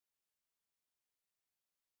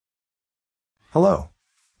Hello,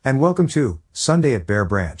 and welcome to Sunday at Bear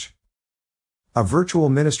Branch, a virtual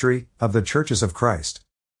ministry of the Churches of Christ.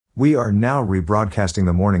 We are now rebroadcasting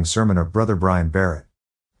the morning sermon of Brother Brian Barrett,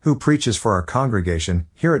 who preaches for our congregation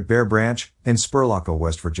here at Bear Branch in Spurlockville,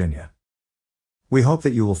 West Virginia. We hope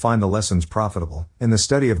that you will find the lessons profitable in the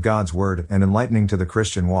study of God's Word and enlightening to the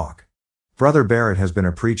Christian walk. Brother Barrett has been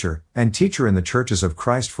a preacher and teacher in the Churches of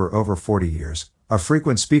Christ for over 40 years, a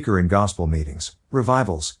frequent speaker in gospel meetings,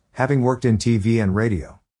 revivals, having worked in TV and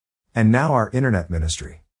radio, and now our internet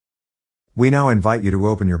ministry. We now invite you to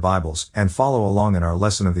open your Bibles and follow along in our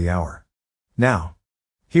lesson of the hour. Now,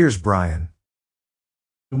 here's Brian.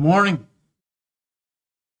 Good morning.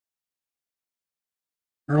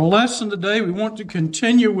 Our lesson today, we want to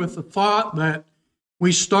continue with the thought that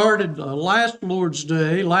we started last Lord's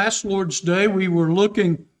Day. Last Lord's Day, we were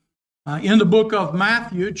looking in the book of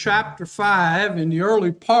Matthew, chapter 5, in the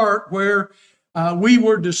early part where we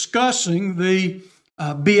were discussing the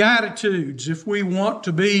Beatitudes. If we want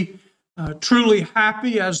to be truly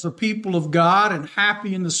happy as the people of God and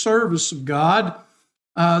happy in the service of God,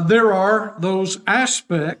 there are those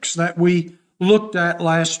aspects that we looked at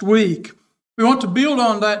last week. We want to build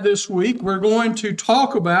on that this week. We're going to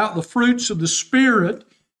talk about the fruits of the Spirit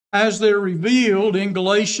as they're revealed in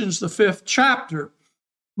Galatians, the 5th chapter.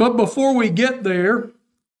 But before we get there,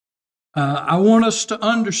 I want us to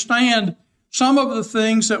understand some of the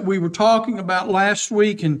things that we were talking about last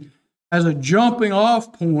week, and as a jumping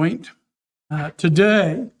off point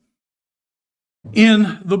today,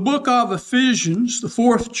 in the book of Ephesians, the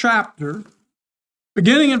 4th chapter,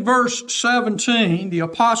 beginning in verse 17, the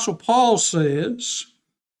Apostle Paul says,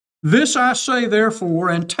 "This I say therefore,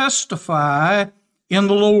 and testify in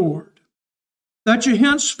the Lord, that you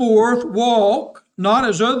henceforth walk not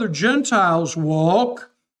as other Gentiles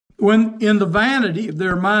walk, when in the vanity of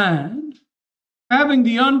their mind, having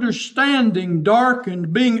the understanding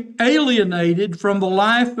darkened, being alienated from the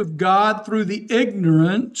life of God through the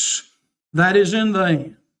ignorance that is in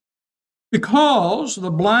them, because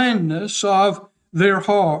the blindness of their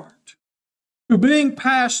heart, who being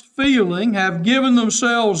past feeling have given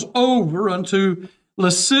themselves over unto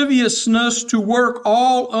lasciviousness to work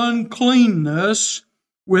all uncleanness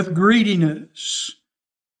with greediness.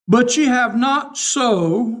 But ye have not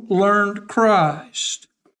so learned Christ.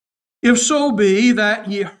 If so be that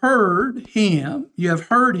ye have heard him,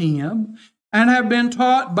 and have been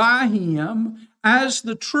taught by him, as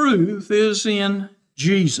the truth is in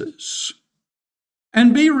Jesus.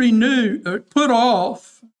 And be renewed, put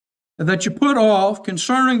off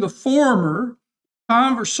concerning the former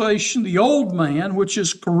conversation, the old man, which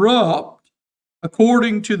is corrupt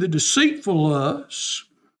according to the deceitful lusts,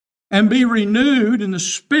 and be renewed in the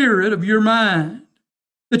spirit of your mind,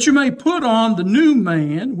 that you may put on the new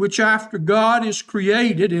man, which after God is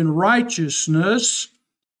created in righteousness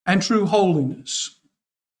and true holiness."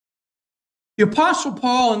 The Apostle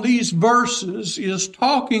Paul in these verses is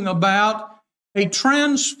talking about a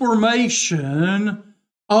transformation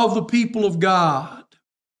of the people of God.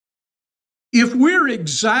 If we're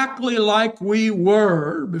exactly like we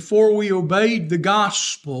were before we obeyed the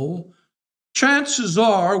gospel, chances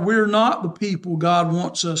are we're not the people God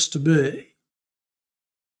wants us to be.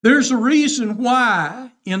 There's a reason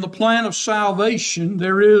why in the plan of salvation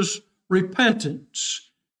there is repentance.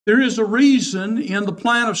 There is a reason in the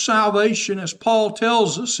plan of salvation, as Paul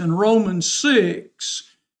tells us in Romans 6,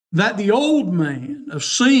 that the old man of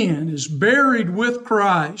sin is buried with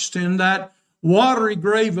Christ in that watery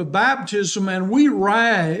grave of baptism, and we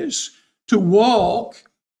rise to walk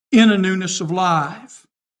in a newness of life.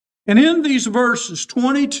 And in these verses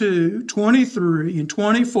 22, 23, and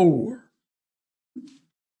 24,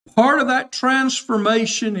 part of that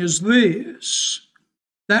transformation is this,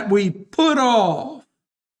 that we put off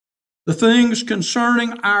the things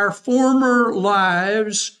concerning our former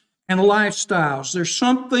lives and lifestyles. There's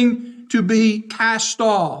something to be cast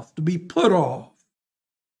off, to be put off.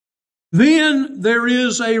 Then there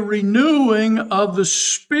is a renewing of the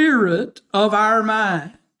spirit of our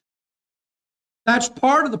mind. That's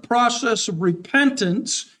part of the process of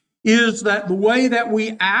repentance, is that the way that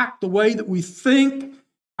we act, the way that we think,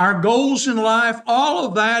 our goals in life, all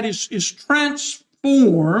of that is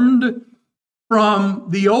transformed from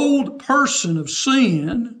the old person of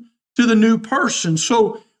sin to the new person.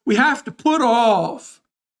 So we have to put off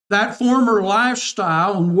that former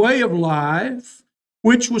lifestyle and way of life,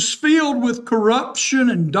 which was filled with corruption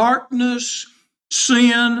and darkness,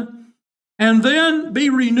 sin, and then be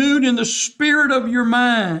renewed in the spirit of your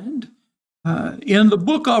mind. In the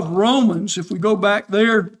book of Romans, if we go back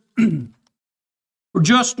there for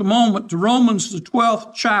just a moment to Romans, the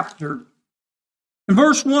 12th chapter, In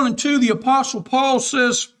verse 1 and 2, the Apostle Paul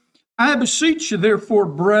says, I beseech you, therefore,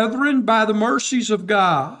 brethren, by the mercies of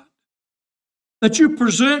God, that you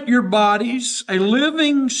present your bodies a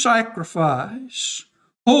living sacrifice,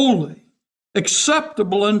 holy,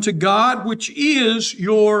 acceptable unto God, which is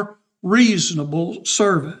your reasonable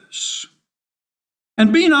service.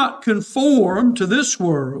 And be not conformed to this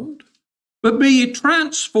world, but be ye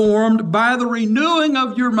transformed by the renewing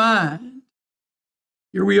of your mind.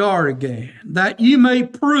 Here we are again, that ye may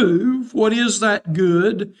prove what is that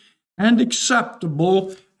good and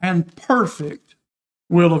acceptable and perfect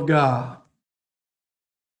will of God.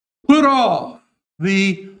 Put off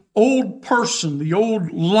the old person, the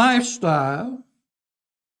old lifestyle.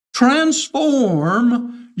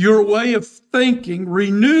 Transform your way of thinking.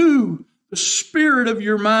 Renew the spirit of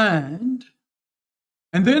your mind.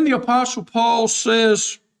 And then the Apostle Paul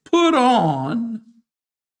says, put on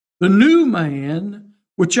the new man,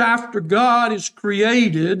 which after God is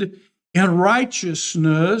created in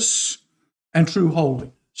righteousness and true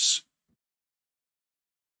holiness.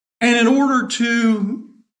 And in order to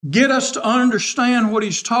get us to understand what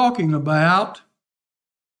he's talking about,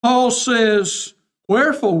 Paul says,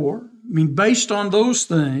 wherefore, based on those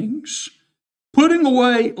things, putting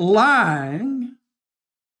away lying,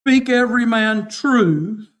 speak every man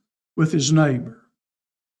truth with his neighbor.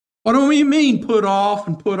 What do we mean put off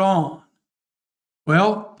and put on?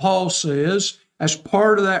 Well, Paul says, as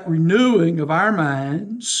part of that renewing of our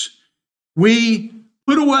minds, we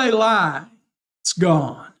put away lying. It's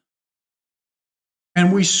gone.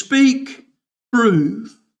 And we speak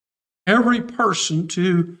truth, every person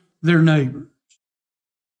to their neighbors.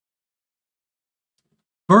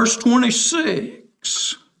 Verse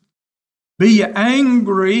 26, be ye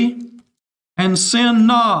angry and sin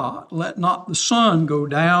not. Let not the sun go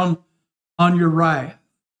down on your wrath.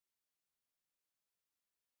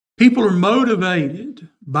 People are motivated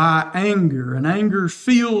by anger, and anger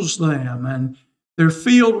fuels them, and they're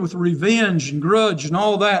filled with revenge and grudge and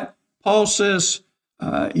all that. Paul says,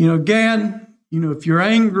 if you're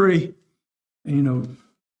angry, don't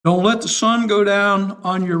let the sun go down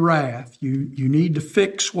on your wrath. You need to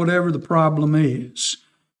fix whatever the problem is.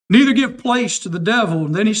 Neither give place to the devil.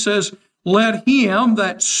 And then he says, let him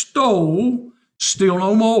that stole steal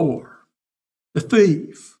no more. The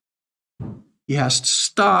thief. He has to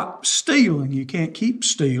stop stealing. You can't keep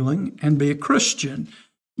stealing and be a Christian.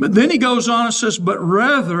 But then he goes on and says, but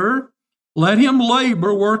rather let him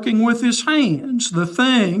labor, working with his hands, the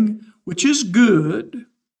thing which is good,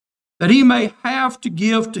 that he may have to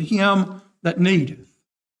give to him that needeth.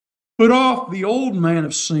 Put off the old man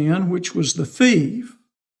of sin, which was the thief.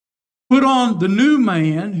 Put on the new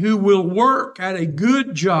man who will work at a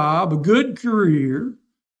good job, a good career,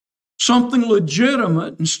 something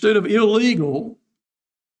legitimate instead of illegal,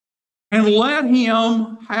 and let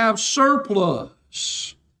him have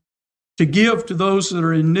surplus to give to those that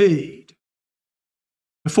are in need.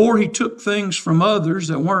 Before he took things from others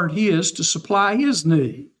that weren't his to supply his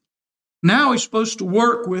need. Now he's supposed to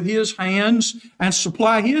work with his hands and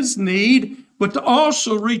supply his need, but to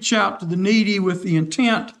also reach out to the needy with the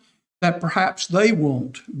intent that perhaps they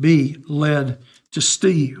won't be led to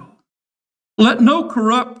steal. Let no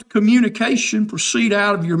corrupt communication proceed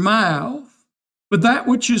out of your mouth, but that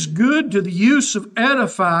which is good to the use of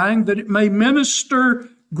edifying, that it may minister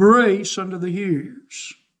grace unto the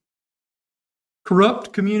hearers.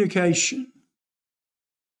 Corrupt communication,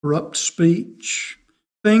 corrupt speech,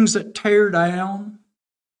 things that tear down,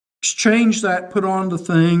 exchange that, put on the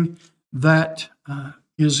thing that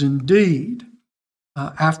is indeed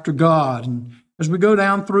after God. And as we go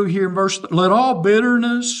down through here in let all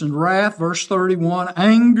bitterness and wrath, verse 31,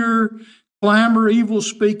 anger, clamor, evil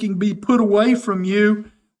speaking be put away from you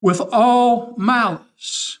with all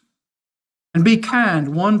malice. And be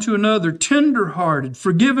kind one to another, tender-hearted,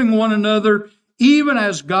 forgiving one another, even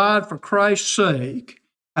as God for Christ's sake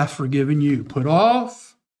hath forgiven you. Put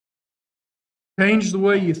off, change the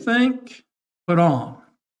way you think, put on.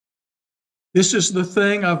 This is the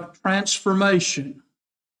thing of transformation.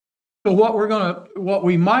 So what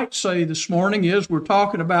we might say this morning is we're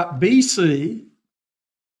talking about BC,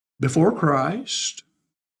 before Christ,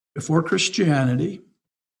 before Christianity.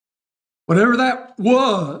 Whatever that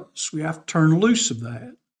was, we have to turn loose of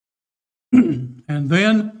that. And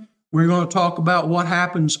then we're going to talk about what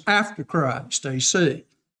happens after Christ, AC.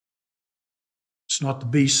 It's not the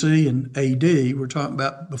BC and AD. We're talking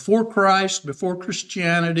about before Christ, before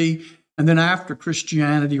Christianity, and then after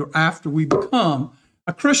Christianity, or after we become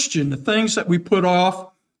a Christian, the things that we put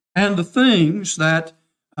off and the things that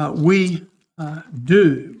we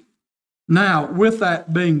do. Now, with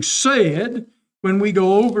that being said, when we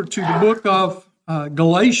go over to the book of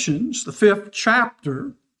Galatians, the 5th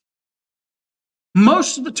chapter.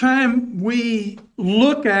 Most of the time we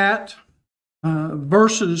look at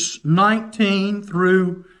verses 19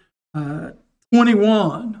 through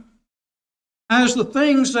 21 as the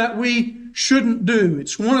things that we shouldn't do.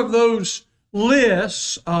 It's one of those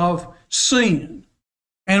lists of sin.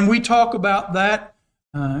 And we talk about that,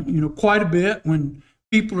 quite a bit when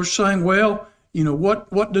people are saying, well,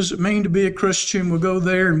 what does it mean to be a Christian? We'll go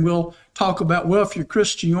there and we'll talk about, well, if you're a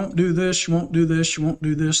Christian, you won't do this, you won't do this, you won't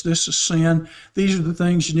do this. This is sin. These are the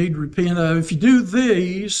things you need to repent of. If you do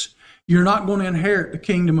these, you're not going to inherit the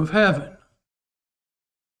kingdom of heaven.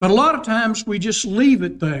 But a lot of times we just leave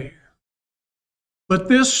it there. But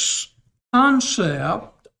this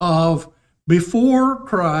concept of before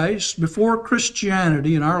Christ, before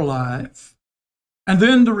Christianity in our life, and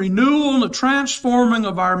then the renewal and the transforming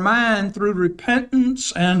of our mind through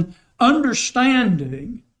repentance and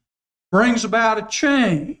understanding brings about a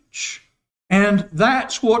change. And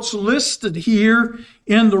that's what's listed here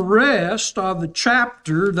in the rest of the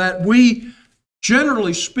chapter that we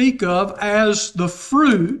generally speak of as the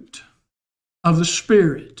fruit of the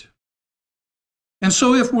Spirit. And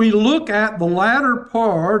so if we look at the latter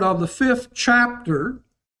part of the 5th chapter,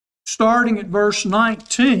 starting at verse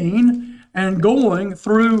 19 and going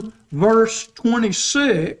through verse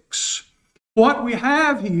 26, what we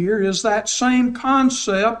have here is that same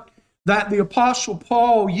concept that the Apostle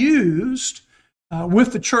Paul used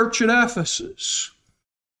with the church at Ephesus.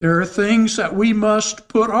 There are things that we must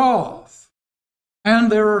put off,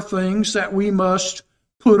 and there are things that we must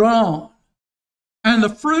put on. And the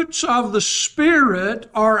fruits of the Spirit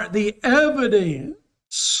are the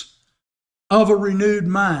evidence of a renewed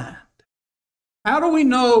mind. How do we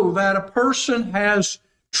know that a person has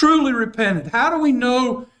truly repented? How do we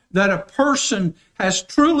know that a person has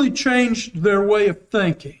truly changed their way of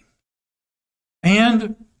thinking?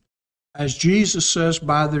 And as Jesus says,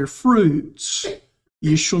 by their fruits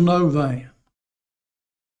ye shall know them.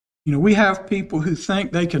 We have people who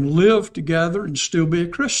think they can live together and still be a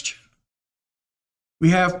Christian. We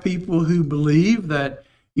have people who believe that,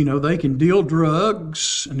 they can deal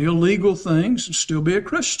drugs and illegal things and still be a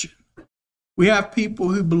Christian. We have people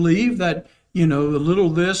who believe that, a little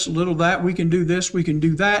this, a little that, we can do this, we can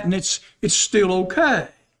do that, and it's still okay.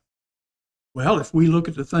 Well, if we look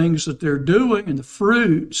at the things that they're doing and the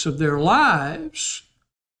fruits of their lives,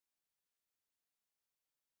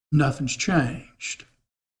 nothing's changed.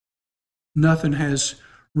 Nothing has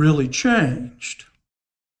really changed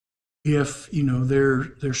if,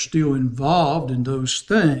 they're still involved in those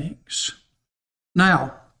things.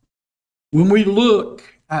 Now, when we look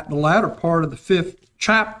at the latter part of the 5th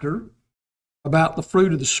chapter about the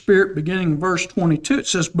fruit of the Spirit, beginning in verse 22, it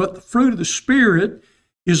says, but the fruit of the Spirit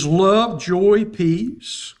is love, joy,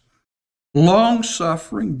 peace,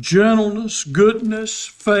 long-suffering, gentleness, goodness,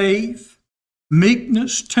 faith,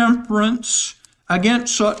 meekness, temperance.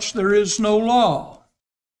 Against such there is no law.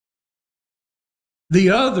 The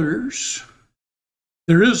others,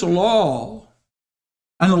 there is a law,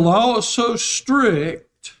 and the law is so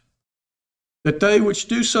strict that they which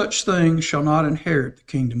do such things shall not inherit the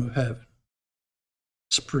kingdom of heaven.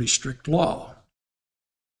 It's a pretty strict law.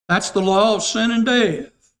 That's the law of sin and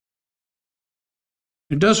death.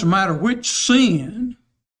 It doesn't matter which sin.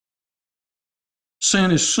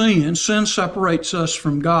 Sin is sin. Sin separates us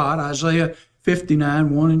from God. Isaiah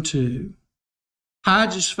 59, 1 and 2.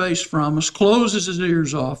 Hides his face from us, closes his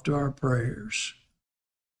ears off to our prayers.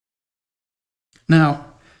 Now,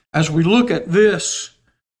 as we look at this,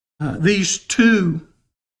 these two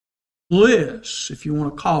lists, if you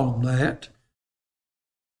want to call them that,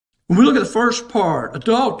 when we look at the first part,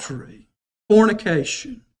 adultery,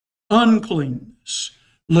 fornication, uncleanness,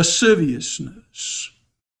 lasciviousness,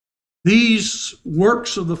 these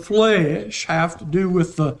works of the flesh have to do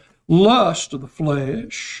with the lust of the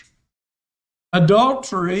flesh.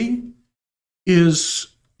 Adultery is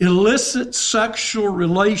illicit sexual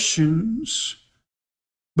relations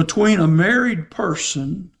between a married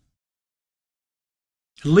person,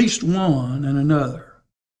 at least one, and another.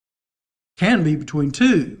 Can be between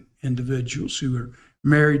two individuals who are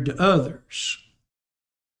married to others.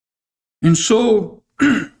 And so,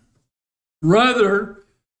 rather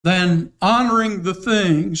than honoring the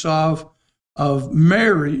things of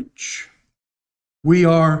marriage, we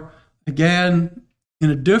are, again,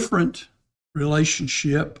 in a different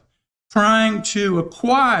relationship, trying to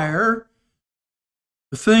acquire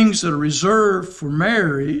the things that are reserved for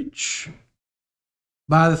marriage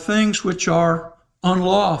by the things which are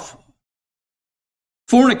unlawful.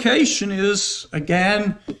 Fornication is,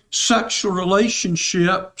 again, sexual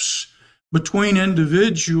relationships between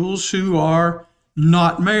individuals who are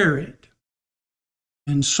not married.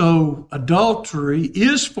 And so adultery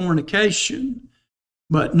is fornication,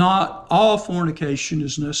 but not all fornication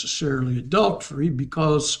is necessarily adultery,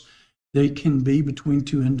 because they can be between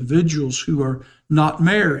two individuals who are not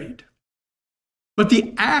married. But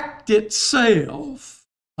the act itself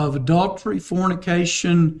of adultery,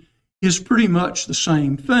 fornication, is pretty much the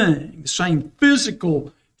same thing, the same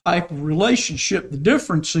physical type of relationship. The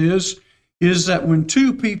difference is that when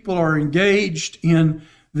two people are engaged in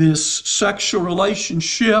this sexual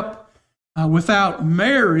relationship without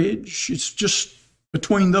marriage, it's just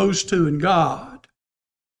between those two and God.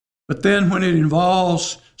 But then when it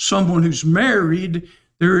involves someone who's married,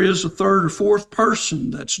 there is a third or fourth person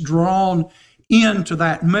that's drawn into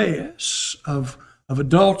that mess of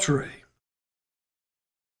adultery.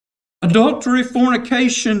 Adultery,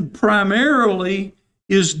 fornication primarily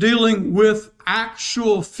is dealing with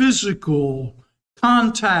actual physical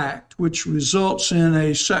contact, which results in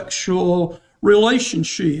a sexual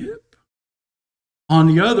relationship. On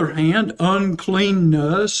the other hand,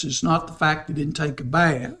 uncleanness is not the fact they didn't take a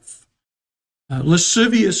bath.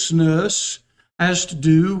 Lasciviousness has to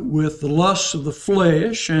do with the lusts of the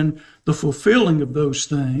flesh and the fulfilling of those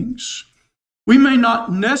things. We may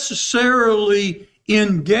not necessarily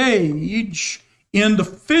engage in the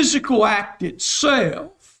physical act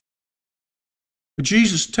itself, but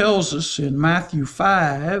Jesus tells us in Matthew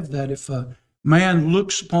 5 that if a man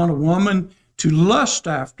looks upon a woman to lust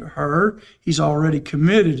after her, he's already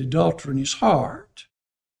committed adultery in his heart.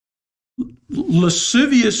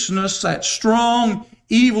 Lasciviousness, that strong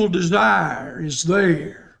evil desire, is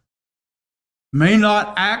there. May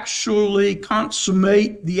not actually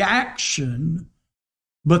consummate the action,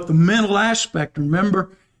 but the mental aspect.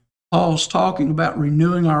 Remember, Paul's talking about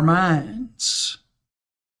renewing our minds.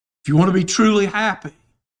 If you want to be truly happy,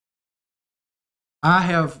 I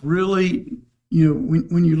have really,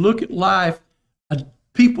 when you look at life,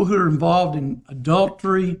 people who are involved in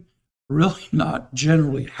adultery are really not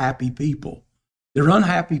generally happy people. They're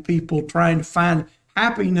unhappy people trying to find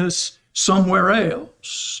happiness somewhere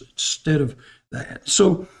else instead of that.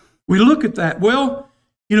 So we look at that. Well,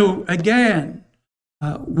 again,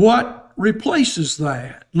 what replaces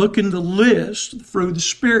that? Look in the list, the fruit of the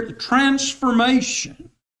Spirit. The transformation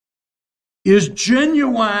is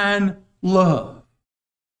genuine love.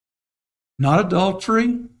 Not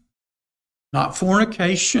adultery, not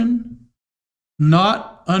fornication,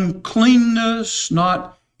 not uncleanness,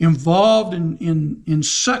 not involved in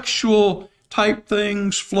sexual type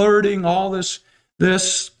things, flirting, all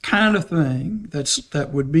this kind of thing that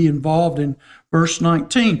would be involved in verse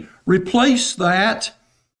 19. Replace that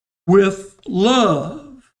with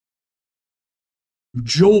love,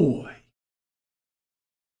 joy,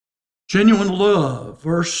 genuine love.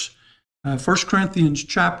 1 Corinthians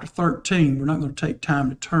chapter 13. We're not going to take time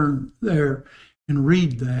to turn there and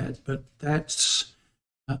read that, but that's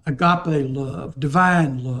agape love,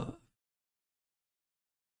 divine love.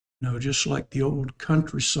 Just like the old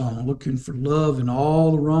country song, looking for love in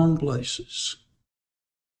all the wrong places.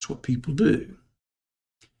 That's what people do.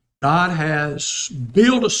 God has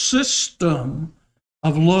built a system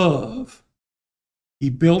of love.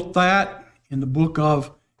 He built that in the book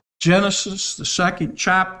of Genesis, the 2nd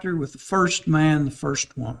chapter, with the first man, the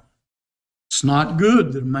first woman. It's not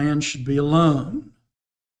good that a man should be alone.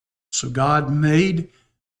 So God made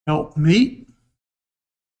helpmeet,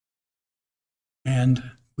 and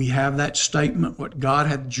we have that statement, what God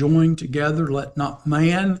hath joined together, let not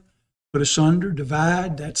man put asunder,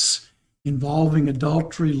 divide. That's involving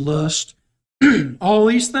adultery, lust, all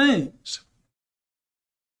these things.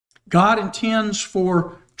 God intends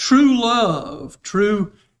for true love,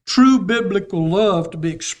 true biblical love to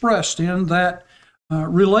be expressed in that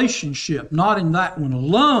relationship, not in that one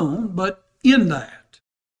alone, but in that.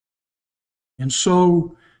 And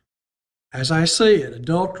so, as I said,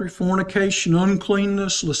 adultery, fornication,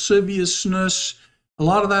 uncleanness, lasciviousness, a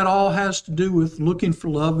lot of that all has to do with looking for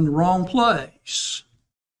love in the wrong place.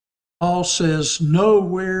 Paul says, know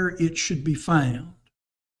where it should be found.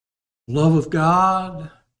 Love of God,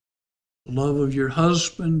 the love of your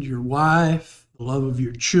husband, your wife, the love of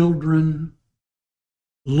your children,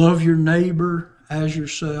 love your neighbor as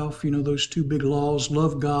yourself. Those two big laws,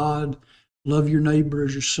 love God, love your neighbor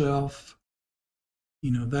as yourself.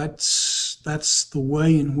 That's the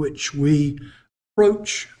way in which we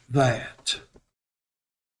approach that.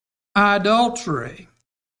 Idolatry.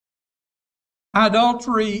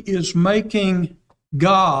 Idolatry is making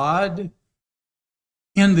God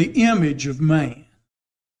in the image of man.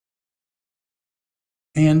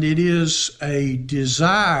 And it is a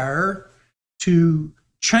desire to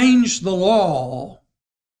change the law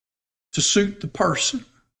to suit the person.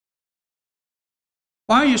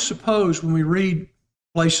 Why you suppose when we read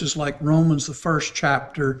places like Romans, the first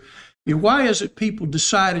chapter, why is it people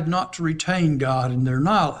decided not to retain God in their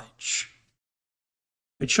knowledge?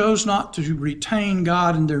 They chose not to retain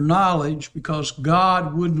God in their knowledge because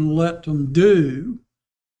God wouldn't let them do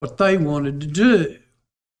what they wanted to do.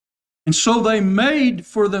 And so they made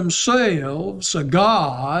for themselves a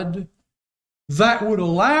God that would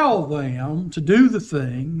allow them to do the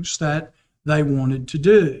things that they wanted to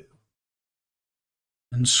do.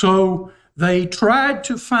 And so they tried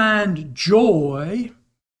to find joy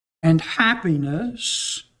and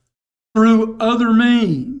happiness through other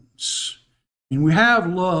means. And we have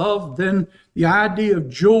love, then the idea of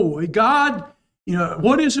joy. God,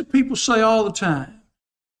 what is it people say all the time?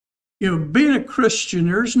 Being a Christian,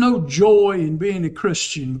 there's no joy in being a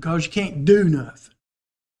Christian because you can't do nothing.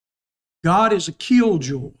 God is a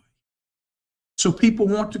killjoy. So people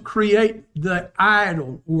want to create the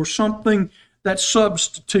idol or something that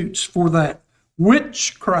substitutes for that.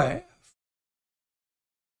 Witchcraft.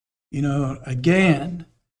 Again,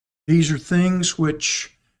 these are things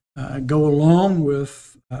which go along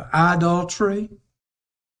with idolatry,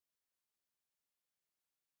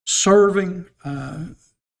 serving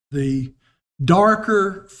the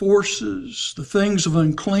darker forces, the things of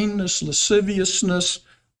uncleanness, lasciviousness,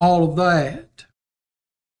 all of that.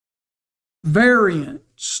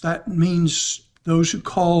 Variance, that means those who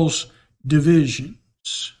cause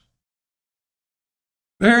divisions.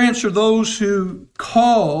 Variants are those who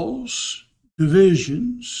cause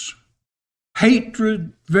divisions,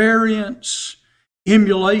 hatred, variance,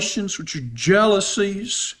 emulations, which are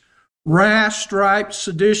jealousies, wrath, strife,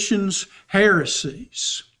 seditions,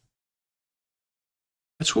 heresies.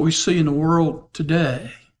 That's what we see in the world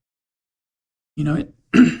today.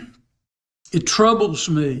 It troubles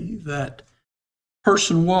me that a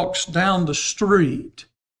person walks down the street,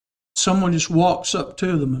 someone just walks up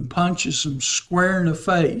to them and punches them square in the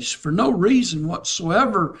face for no reason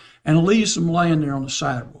whatsoever and leaves them laying there on the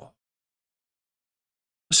sidewalk.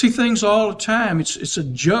 I see things all the time. It's a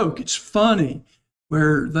joke. It's funny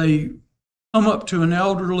where they come up to an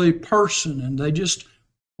elderly person and they just,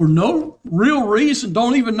 for no real reason,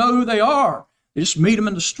 don't even know who they are. They just meet them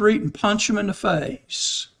in the street and punch them in the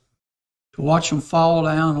face to watch them fall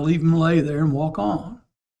down and leave them lay there and walk on.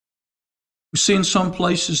 We see in some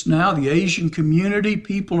places now, the Asian community,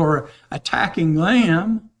 people are attacking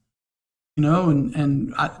them,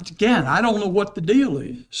 and I don't know what the deal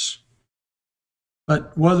is.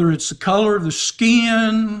 But whether it's the color of the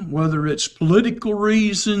skin, whether it's political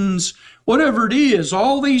reasons, whatever it is,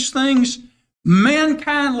 all these things,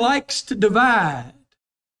 mankind likes to divide.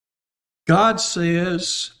 God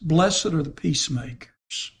says, blessed are the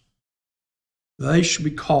peacemakers. They should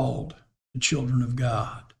be called the children of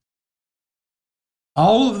God.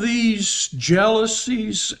 All of these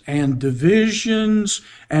jealousies and divisions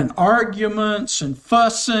and arguments and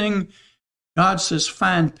fussing, God says,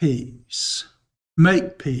 find peace.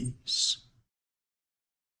 Make peace.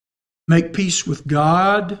 Make peace with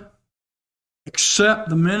God. Accept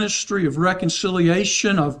the ministry of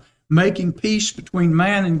reconciliation, of making peace between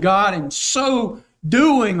man and God, and so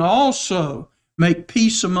doing also make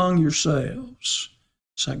peace among yourselves.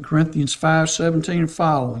 2 Corinthians 5:17 and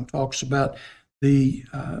following talks about the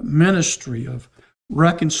ministry of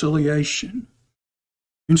reconciliation.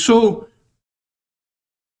 And so,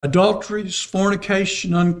 adulteries,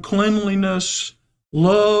 fornication, uncleanliness,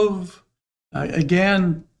 love,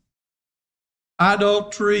 again,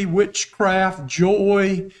 idolatry, witchcraft,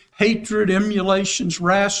 joy, hatred, emulations,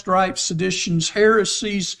 wrath, strife, seditions,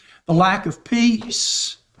 heresies, the lack of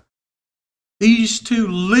peace. These two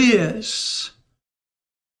lists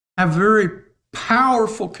have very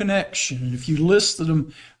powerful connection. And if you listed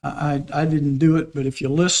them, I didn't do it, but if you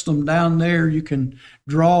list them down there, you can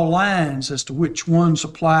draw lines as to which ones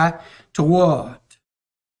apply to what.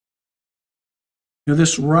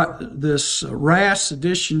 This wrath,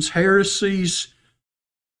 seditions, heresies,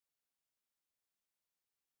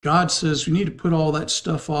 God says we need to put all that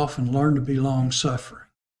stuff off and learn to be long-suffering.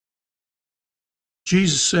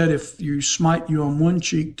 Jesus said, if you smite you on one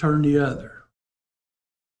cheek, turn the other.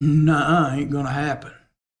 Nuh-uh, ain't going to happen.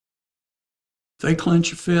 If they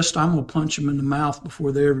clench a fist, I'm going to punch them in the mouth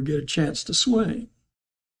before they ever get a chance to swing.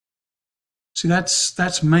 See,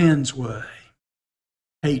 that's man's way.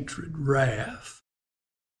 Hatred, wrath,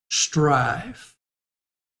 strife,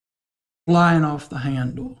 flying off the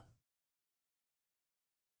handle.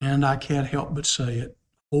 And I can't help but say it,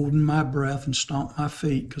 holding my breath and stomp my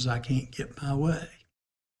feet because I can't get my way.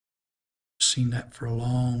 I've seen that for a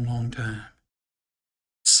long, long time.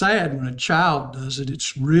 sad when a child does it.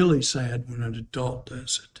 It's really sad when an adult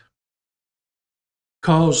does it.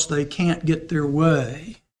 Because they can't get their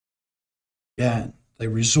way. And they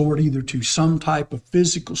resort either to some type of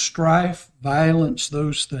physical strife, violence,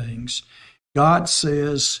 those things. God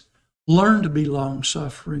says, learn to be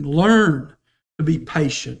long-suffering. Learn to be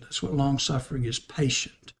patient. That's what long-suffering is,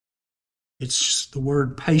 patient. It's the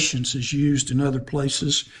word patience is used in other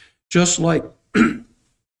places, just like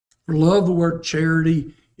for love, the word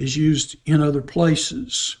charity is used in other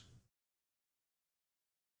places.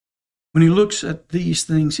 When he looks at these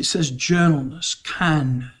things, he says gentleness,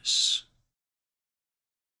 kindness.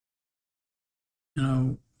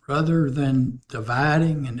 Rather than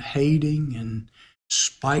dividing and hating and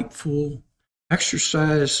spiteful,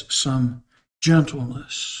 exercise some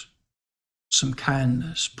gentleness, some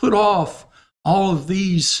kindness. Put off all of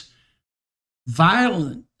these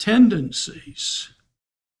violent tendencies,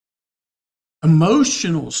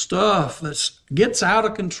 emotional stuff that gets out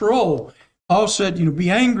of control. Paul said,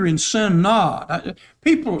 be angry and sin not.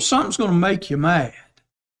 Something's going to make you mad.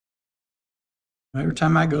 Every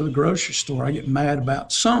time I go to the grocery store, I get mad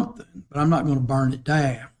about something, but I'm not going to burn it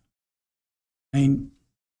down.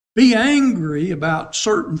 Be angry about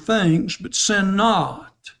certain things, but sin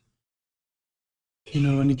not.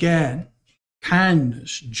 And again,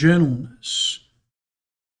 kindness, gentleness,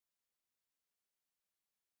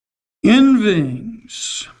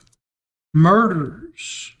 envyings,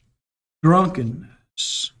 murders,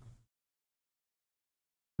 drunkenness,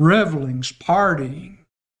 revelings, partying,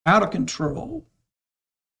 out of control.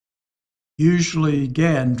 Usually,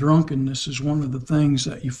 again, drunkenness is one of the things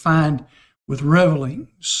that you find with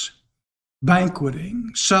revelings,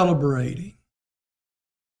 banqueting, celebrating.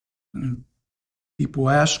 And people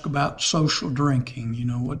ask about social drinking.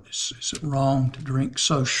 Is it wrong to drink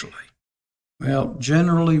socially? Well,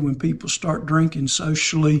 generally, when people start drinking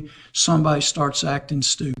socially, somebody starts acting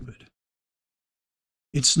stupid.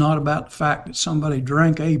 It's not about the fact that somebody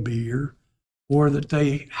drank a beer or that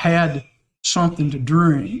they had something to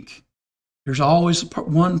drink. There's always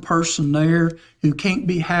one person there who can't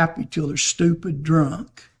be happy till they're stupid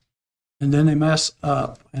drunk. And then they mess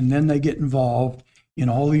up, and then they get involved in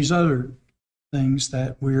all these other things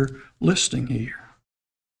that we're listing here.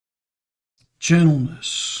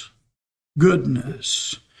 Gentleness,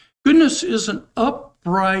 goodness. Goodness is an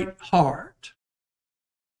upright heart.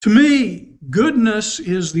 To me, goodness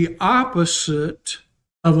is the opposite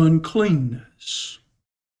of uncleanness.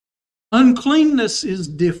 Uncleanness is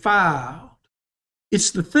defiled.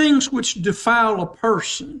 It's the things which defile a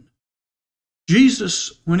person.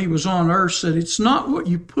 Jesus, when he was on earth, said, it's not what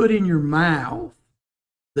you put in your mouth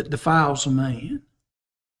that defiles a man,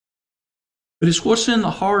 but it's what's in the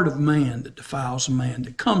heart of man that defiles a man,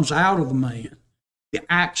 that comes out of the man. The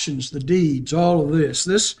actions, the deeds, all of this.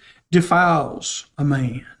 This defiles a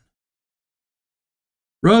man.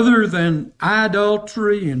 Rather than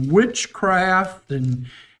idolatry and witchcraft and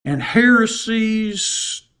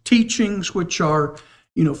heresies, teachings which are,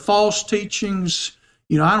 false teachings.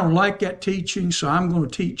 I don't like that teaching, so I'm going to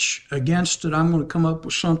teach against it. I'm going to come up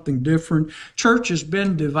with something different. Church has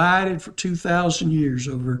been divided for 2,000 years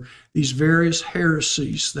over these various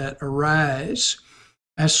heresies that arise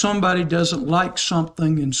as somebody doesn't like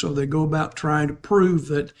something, and so they go about trying to prove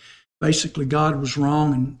that basically God was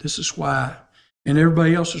wrong, and this is why. And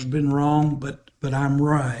everybody else has been wrong, but I'm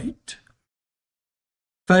right.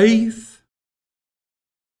 Faith,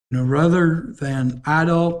 rather than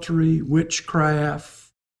idolatry, witchcraft,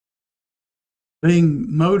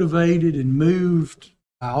 being motivated and moved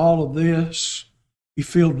by all of this, be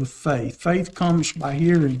filled with faith. Faith comes by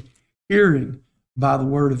hearing by the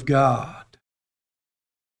Word of God.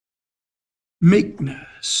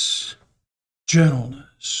 Meekness,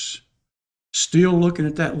 gentleness. Still looking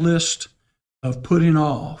at that list of putting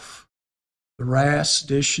off the wrath,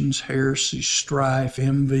 seditions, heresy, strife,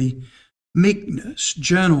 envy, meekness,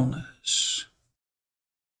 gentleness,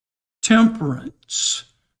 temperance,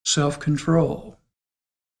 self-control.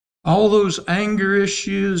 All those anger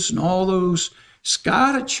issues and all those, it's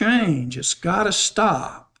got to change. It's got to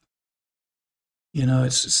stop.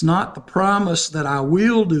 It's not the promise that I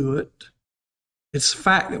will do it. It's the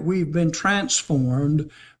fact that we've been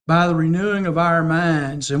transformed by the renewing of our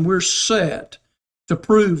minds, and we're set to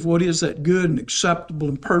prove what is that good and acceptable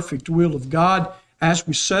and perfect will of God as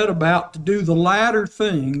we set about to do the latter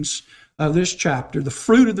things of this chapter, the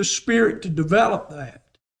fruit of the Spirit, to develop that.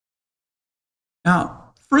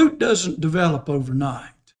 Now, fruit doesn't develop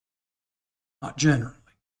overnight, not generally.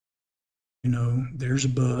 There's a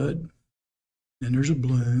bud, then there's a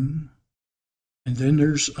bloom, and then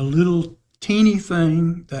there's a little teeny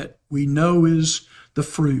thing that we know is the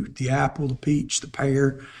fruit, the apple, the peach, the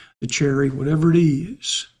pear, the cherry, whatever it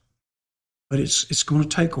is. But it's going to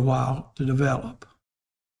take a while to develop.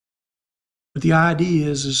 But the idea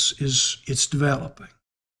is it's developing.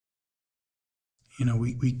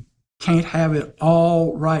 We can't have it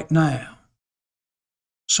all right now.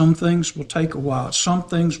 Some things will take a while. Some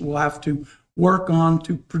things we'll have to work on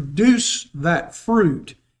to produce that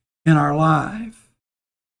fruit in our life.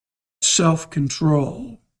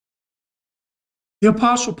 Self-control. The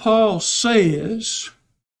Apostle Paul says,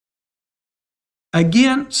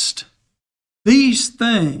 against these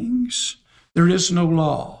things there is no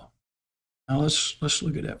law. Now let's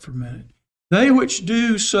look at that for a minute. They which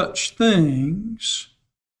do such things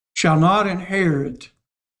shall not inherit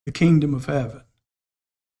the kingdom of heaven.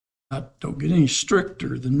 I don't get any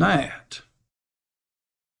stricter than that.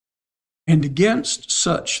 And against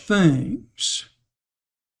such things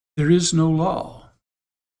there is no law.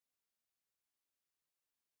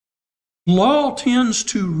 Law tends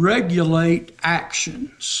to regulate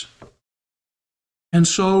actions. And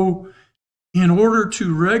so, in order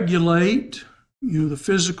to regulate, the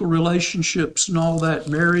physical relationships and all that,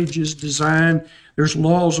 marriage is designed. There's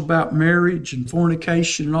laws about marriage and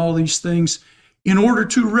fornication and all these things. In order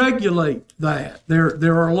to regulate that,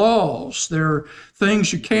 there are laws. There are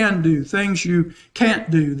things you can do, things you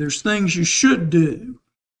can't do. There's things you should do.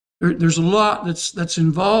 There's a lot that's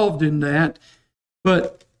involved in that.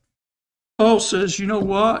 But Paul says, you know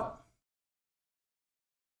what?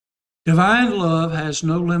 Divine love has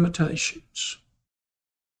no limitations.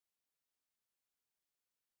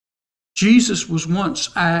 Jesus was once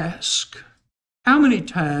asked, how many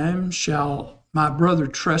times shall my brother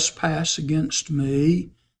trespass against me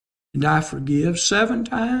and I forgive? 7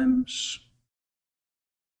 times?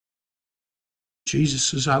 Jesus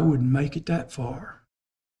says, I wouldn't make it that far.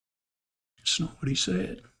 That's not what he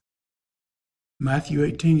said. Matthew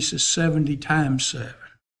 18, he says 70 times 7.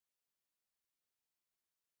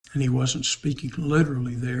 And he wasn't speaking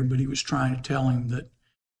literally there, but he was trying to tell him that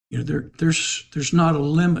there's not a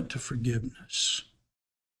limit to forgiveness.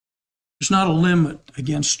 There's not a limit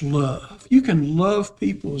against love. You can love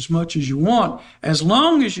people as much as you want, as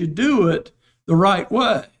long as you do it the right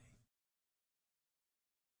way.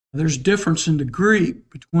 There's difference in the Greek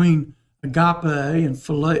between agape and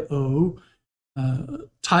phileo,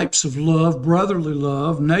 types of love, brotherly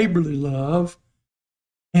love, neighborly love,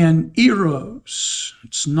 and eros.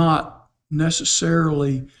 It's not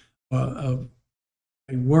necessarily a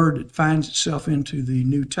word that finds itself into the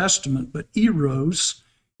New Testament, but eros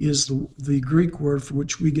is the Greek word for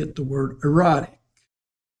which we get the word erotic.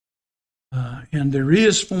 And there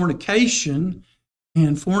is fornication,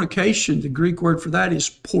 and fornication, the Greek word for that is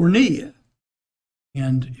porneia.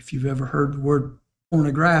 And if you've ever heard the word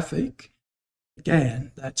pornographic,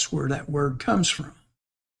 again, that's where that word comes from.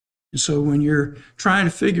 And so when you're trying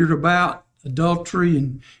to figure about adultery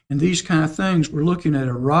and these kind of things, we're looking at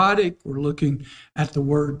erotic, we're looking at the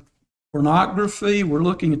word pornography, we're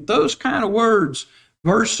looking at those kind of words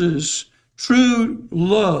versus true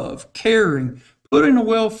love, caring, putting the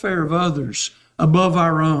welfare of others above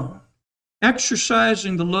our own,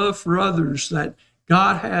 exercising the love for others that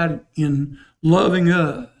God had in loving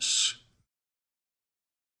us.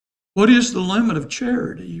 What is the limit of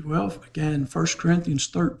charity? Well, again, 1 Corinthians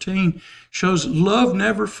 13 shows that love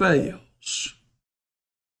never fails.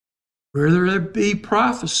 Where there be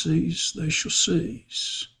prophecies, they shall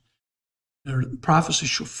cease. Prophecy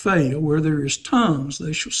shall fail. Where there is tongues,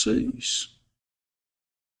 they shall cease.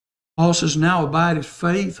 Paul says, now abideth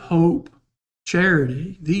faith, hope,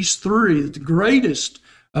 charity. These three, the greatest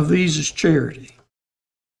of these is charity.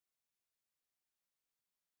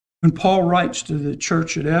 When Paul writes to the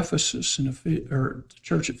church at Ephesus, or the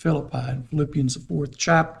church at Philippi, in Philippians, the 4th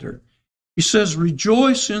chapter, he says,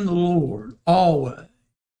 rejoice in the Lord always.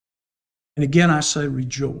 And again, I say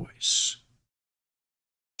rejoice.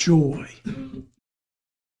 Joy.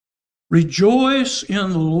 Rejoice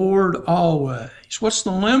in the Lord always. What's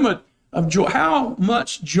the limit of joy? How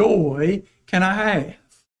much joy can I have?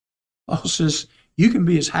 Paul says, you can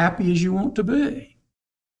be as happy as you want to be.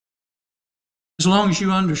 As long as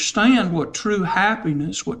you understand what true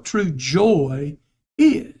happiness, what true joy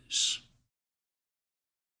is.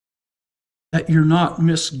 That you're not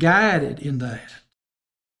misguided in that.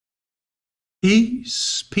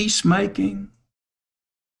 Peace, peacemaking,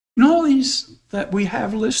 and all these that we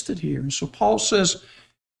have listed here. And so Paul says,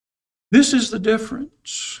 this is the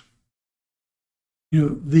difference.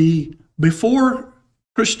 The before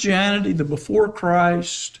Christianity, the before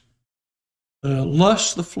Christ, the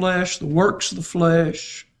lusts of the flesh, the works of the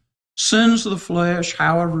flesh, sins of the flesh,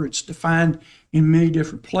 however it's defined in many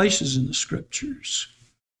different places in the Scriptures.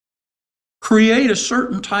 Create a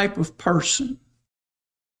certain type of person,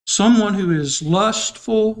 someone who is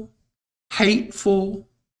lustful, hateful,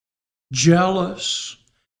 jealous,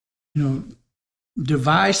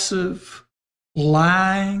 divisive,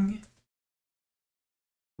 lying,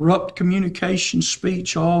 corrupt communication,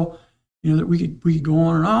 speech, all, that we could go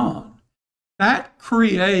on and on. That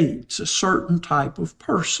creates a certain type of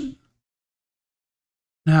person.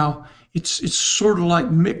 Now, it's sort of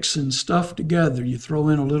like mixing stuff together. You throw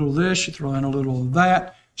in a little of this, you throw in a little of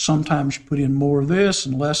that. Sometimes you put in more of this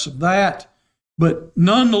and less of that. But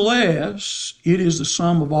nonetheless, it is the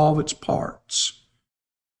sum of all of its parts.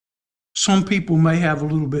 Some people may have a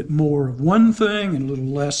little bit more of one thing and a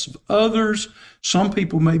little less of others. Some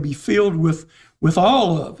people may be filled with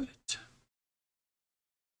all of it.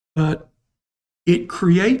 But it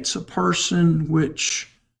creates a person which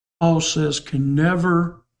Paul says can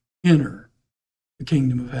never enter the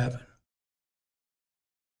kingdom of heaven.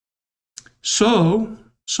 So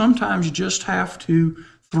sometimes you just have to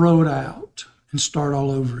throw it out and start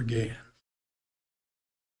all over again.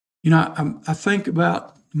 I think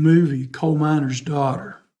about the movie Coal Miner's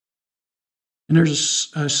Daughter. And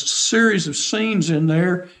there's a series of scenes in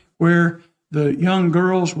there where the young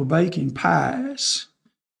girls were baking pies.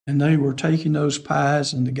 And they were taking those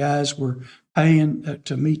pies, and the guys were paying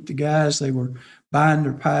to meet the guys. They were buying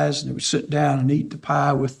their pies, and they would sit down and eat the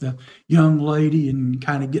pie with the young lady and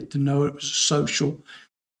kind of get to know it. It was social.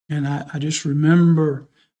 And I just remember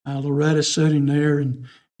Loretta sitting there, and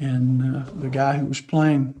the guy who was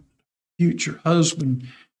playing future husband,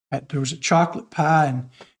 there was a chocolate pie,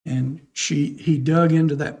 and he dug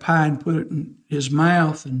into that pie and put it in his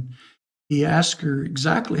mouth, and he asked her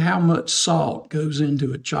exactly how much salt goes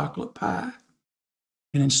into a chocolate pie.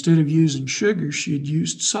 And instead of using sugar, she had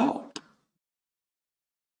used salt.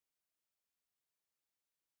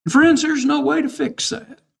 And friends, there's no way to fix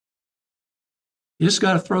that. You just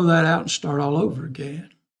got to throw that out and start all over again.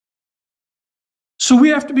 So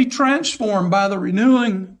we have to be transformed by the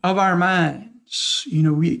renewing of our minds.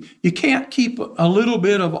 You can't keep a little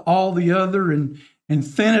bit of all the other and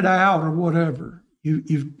thin it out or whatever.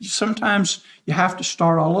 Sometimes you have to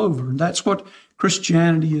start all over, and that's what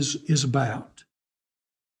Christianity is about.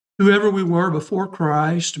 Whoever we were before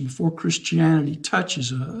Christ and before Christianity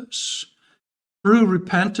touches us, through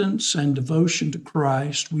repentance and devotion to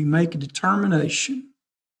Christ, we make a determination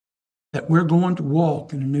that we're going to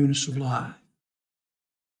walk in a newness of life.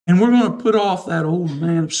 And we're going to put off that old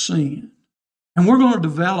man of sin, and we're going to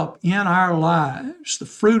develop in our lives the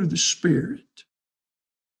fruit of the Spirit,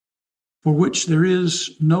 for which there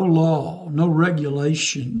is no law, no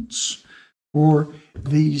regulations for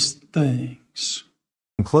these things.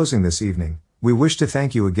 In closing this evening, we wish to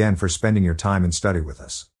thank you again for spending your time in study with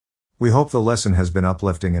us. We hope the lesson has been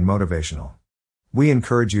uplifting and motivational. We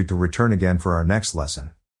encourage you to return again for our next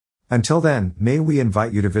lesson. Until then, may we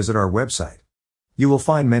invite you to visit our website. You will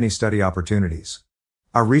find many study opportunities.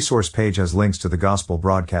 Our resource page has links to the Gospel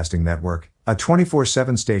Broadcasting Network, a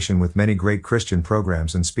 24/7 station with many great Christian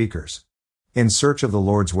programs and speakers. In Search of the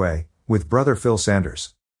Lord's Way, with Brother Phil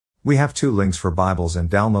Sanders. We have 2 links for Bibles and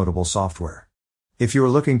downloadable software. If you are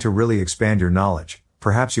looking to really expand your knowledge,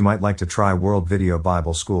 perhaps you might like to try World Video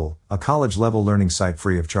Bible School, a college-level learning site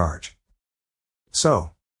free of charge.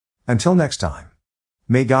 So, until next time,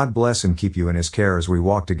 may God bless and keep you in His care as we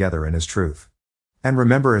walk together in His truth. And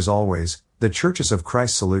remember, as always, the Churches of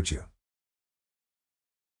Christ salute you.